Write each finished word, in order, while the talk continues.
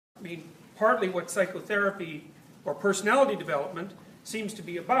I mean, partly what psychotherapy or personality development seems to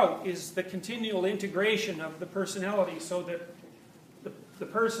be about is the continual integration of the personality so that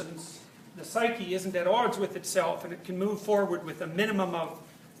the psyche isn't at odds with itself and it can move forward with a minimum of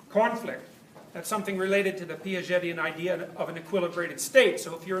conflict. That's something related to the Piagetian idea of an equilibrated state.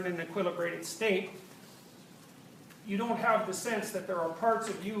 So if you're in an equilibrated state, you don't have the sense that there are parts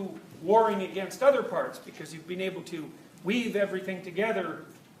of you warring against other parts because you've been able to weave everything together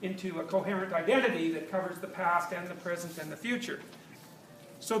into a coherent identity that covers the past and the present and the future.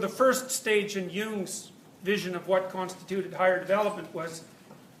 So the first stage in Jung's vision of what constituted higher development was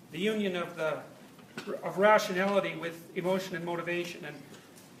the union of rationality with emotion and motivation, and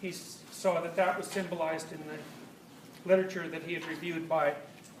he saw that that was symbolized in the literature that he had reviewed by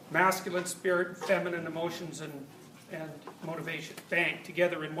masculine spirit, feminine emotions, and motivation, bang,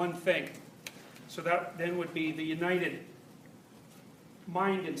 together in one thing. So that then would be the united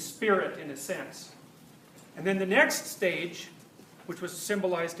mind and spirit in a sense. And then the next stage, which was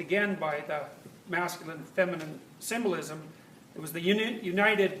symbolized again by the masculine feminine symbolism, it was the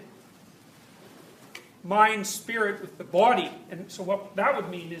united mind spirit with the body. And so what that would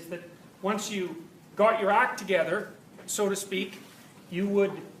mean is that once you got your act together, so to speak, you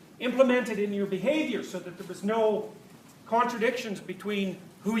would implement it in your behavior so that there was no contradictions between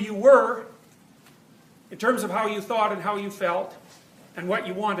who you were in terms of how you thought and how you felt and what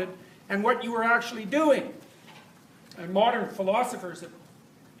you wanted and what you were actually doing. And modern philosophers have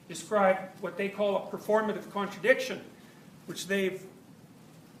described what they call a performative contradiction, which they've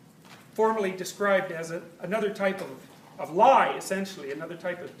formally described as another type of lie, essentially, another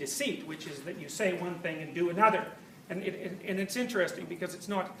type of deceit, which is that you say one thing and do another. And it's interesting because it's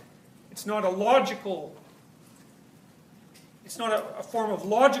not a logical, it's not a form of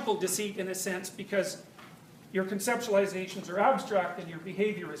logical deceit in a sense, because your conceptualizations are abstract and your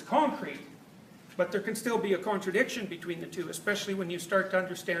behavior is concrete. But there can still be a contradiction between the two, especially when you start to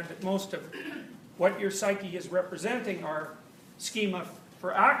understand that most of what your psyche is representing are schema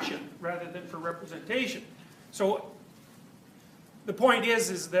for action rather than for representation. So the point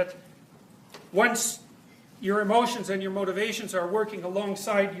is that once your emotions and your motivations are working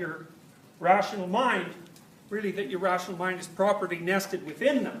alongside your rational mind, really that your rational mind is properly nested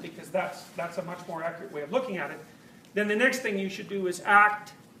within them, because that's a much more accurate way of looking at it, then the next thing you should do is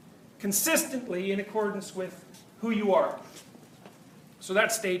act consistently in accordance with who you are. So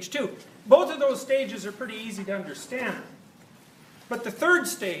that's stage 2. Both of those stages are pretty easy to understand. But the third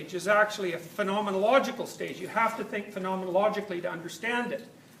stage is actually a phenomenological stage. You have to think phenomenologically to understand it.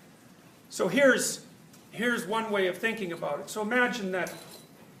 So here's one way of thinking about it. So imagine that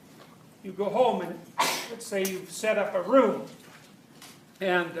you go home and let's say you've set up a room.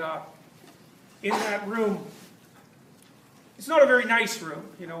 And in that room, it's not a very nice room.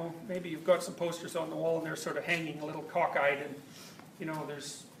 You know, maybe you've got some posters on the wall and they're sort of hanging a little cockeyed, and you know,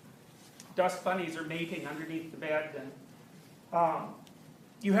 there's dust bunnies are mating underneath the bed, and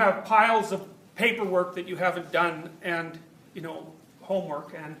you have piles of paperwork that you haven't done, and you know,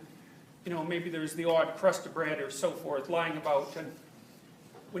 homework, and you know, maybe there's the odd crust of bread or so forth lying about. And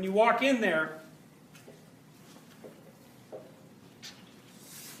when you walk in there,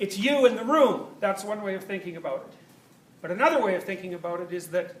 it's you in the room. That's one way of thinking about it. But another way of thinking about it is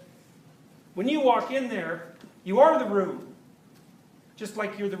that when you walk in there, you are the room. Just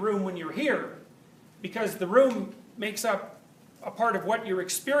like you're the room when you're here. Because the room makes up a part of what you're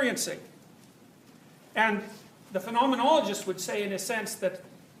experiencing. And the phenomenologist would say, in a sense, that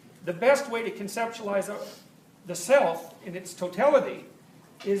the best way to conceptualize the self in its totality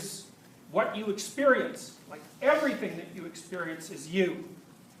is what you experience. Like everything that you experience is you.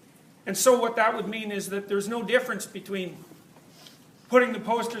 And so what that would mean is that there's no difference between putting the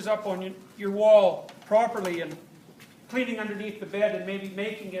posters up on your wall properly and cleaning underneath the bed and maybe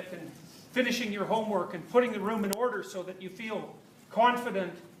making it and finishing your homework and putting the room in order so that you feel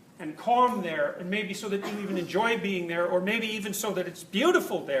confident and calm there, and maybe so that you even enjoy being there, or maybe even so that it's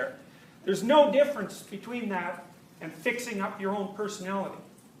beautiful there. There's no difference between that and fixing up your own personality.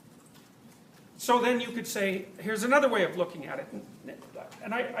 So then you could say, here's another way of looking at it.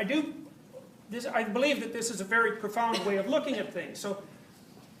 And I believe that this is a very profound way of looking at things. So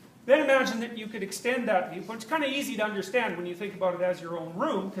then imagine that you could extend that viewpoint. It's kind of easy to understand when you think about it as your own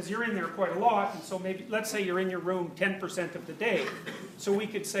room, because you're in there quite a lot. And so maybe, let's say you're in your room 10% of the day. So we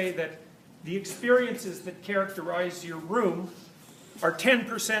could say that the experiences that characterize your room are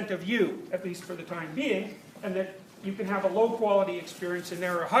 10% of you, at least for the time being, and that you can have a low-quality experience in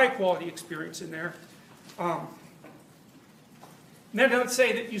there or a high-quality experience in there. Then let's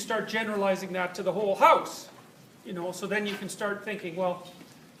say that you start generalizing that to the whole house. You know, so then you can start thinking, well,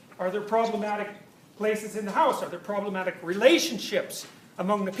 Are there problematic places in the house? Are there problematic relationships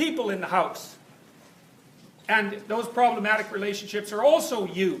among the people in the house? And those problematic relationships are also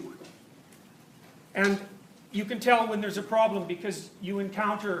you. And you can tell when there's a problem because you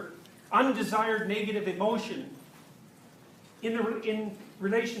encounter undesired negative emotion in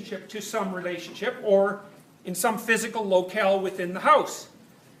relationship to some relationship or in some physical locale within the house.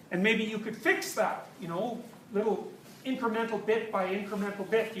 And maybe you could fix that, you know, little incremental bit by incremental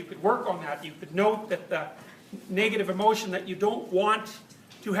bit. You could work on that. You could note that the negative emotion that you don't want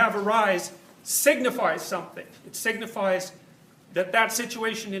to have arise signifies something. It signifies that that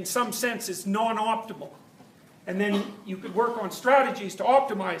situation in some sense is non-optimal. And then you could work on strategies to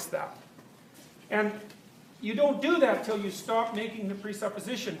optimize that. And you don't do that till you stop making the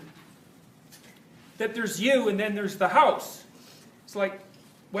presupposition that there's you and then there's the house. It's like,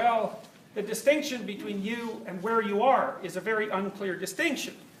 well, the distinction between you and where you are is a very unclear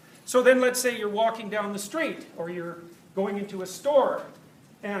distinction. So then let's say you're walking down the street or you're going into a store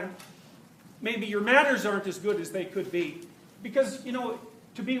and maybe your manners aren't as good as they could be. Because, you know,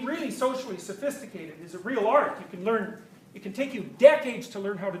 to be really socially sophisticated is a real art. You can learn, it can take you decades to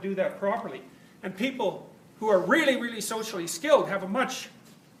learn how to do that properly. And people who are really, really socially skilled have a much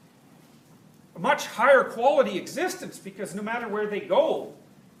higher quality existence because no matter where they go,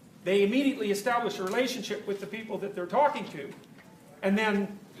 they immediately establish a relationship with the people that they're talking to. And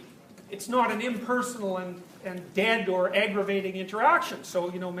then it's not an impersonal and dead or aggravating interaction.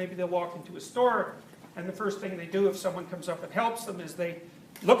 So, you know, maybe they'll walk into a store and the first thing they do if someone comes up and helps them is they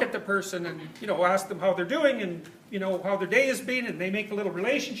look at the person and, you know, ask them how they're doing and, you know, how their day has been, and they make a little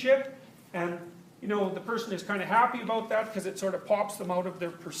relationship. And, you know, the person is kind of happy about that because it sort of pops them out of their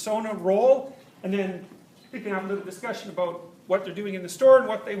persona role. And then they can have a little discussion about what they're doing in the store and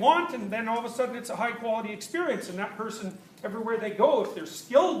what they want, and then all of a sudden it's a high quality experience. And that person, everywhere they go, if they're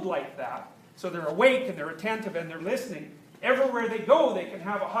skilled like that, so they're awake and they're attentive and they're listening, everywhere they go they can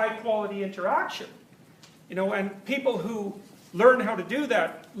have a high quality interaction. You know, and people who learn how to do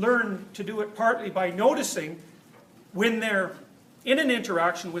that learn to do it partly by noticing when they're in an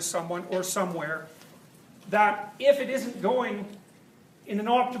interaction with someone or somewhere that if it isn't going in an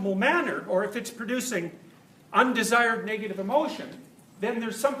optimal manner, or if it's producing undesired negative emotion, then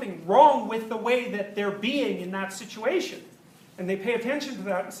there's something wrong with the way that they're being in that situation. And they pay attention to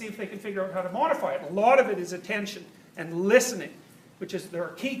that and see if they can figure out how to modify it. A lot of it is attention and listening, which is there are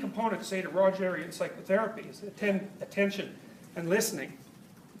key components, say, to Rogerian psychotherapy, is attention and listening.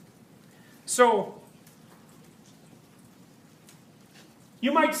 So,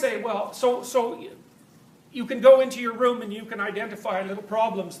 you might say, well, so you can go into your room and you can identify little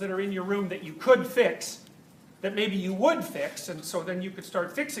problems that are in your room that you could fix, that maybe you would fix, and so then you could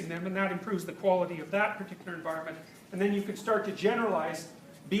start fixing them, and that improves the quality of that particular environment. And then you could start to generalize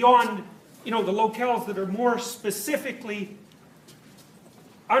beyond, you know, the locales that are more specifically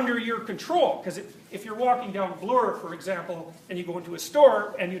under your control. Because if you're walking down Bloor, for example, and you go into a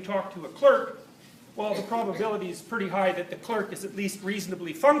store and you talk to a clerk, well, the probability is pretty high that the clerk is at least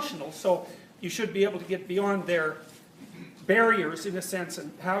reasonably functional, so you should be able to get beyond their barriers, in a sense,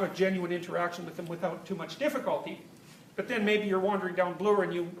 and have a genuine interaction with them without too much difficulty. But then maybe you're wandering down Bloor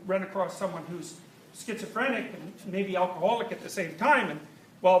and you run across someone who's schizophrenic and maybe alcoholic at the same time, and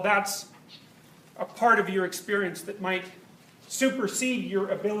well, that's a part of your experience that might supersede your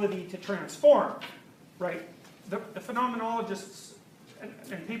ability to transform, right? The phenomenologists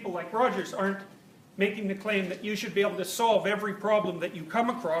and people like Rogers aren't making the claim that you should be able to solve every problem that you come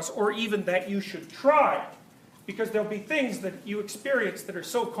across, or even that you should try. Because there'll be things that you experience that are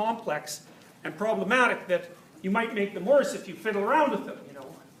so complex and problematic that you might make them worse if you fiddle around with them, you know.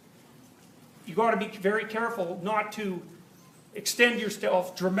 You've got to be very careful not to extend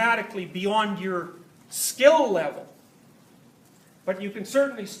yourself dramatically beyond your skill level. But you can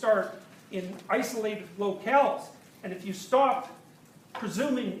certainly start in isolated locales. And if you stop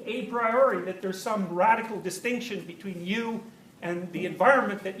presuming a priori that there's some radical distinction between you and the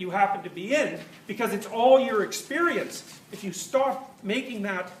environment that you happen to be in, because it's all your experience, if you stop making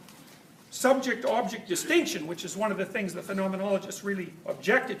that subject-object distinction, which is one of the things the phenomenologists really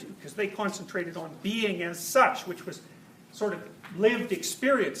objected to, because they concentrated on being as such, which was sort of lived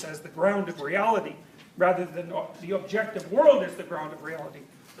experience as the ground of reality, rather than the objective world as the ground of reality.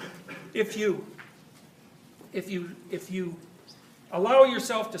 If you allow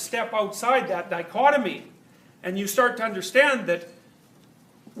yourself to step outside that dichotomy, and you start to understand that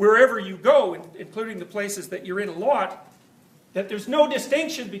wherever you go, including the places that you're in a lot, that there's no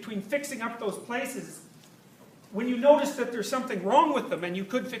distinction between fixing up those places when you notice that there's something wrong with them and you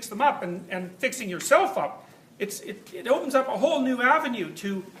could fix them up, and fixing yourself up, it opens up a whole new avenue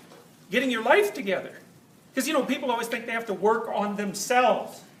to getting your life together. Because, you know, people always think they have to work on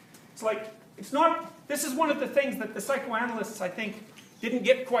themselves. It's like, it's not, this is one of the things that the psychoanalysts, I think, didn't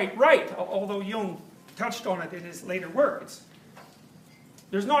get quite right, although Jung touched on it in his later work.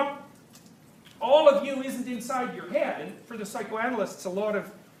 There's not, all of you isn't inside your head, and for the psychoanalysts, a lot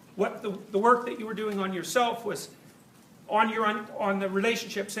of what the work that you were doing on yourself was on the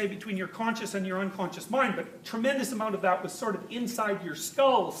relationship, say, between your conscious and your unconscious mind, but a tremendous amount of that was sort of inside your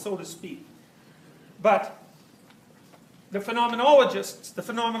skull, so to speak. But the phenomenologists, the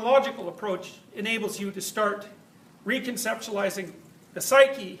phenomenological approach enables you to start reconceptualizing the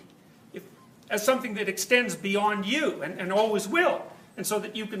psyche as something that extends beyond you, and always will, and so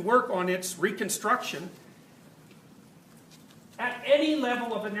that you can work on its reconstruction at any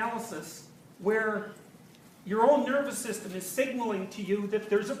level of analysis where your own nervous system is signaling to you that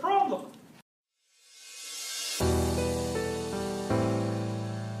there's a problem.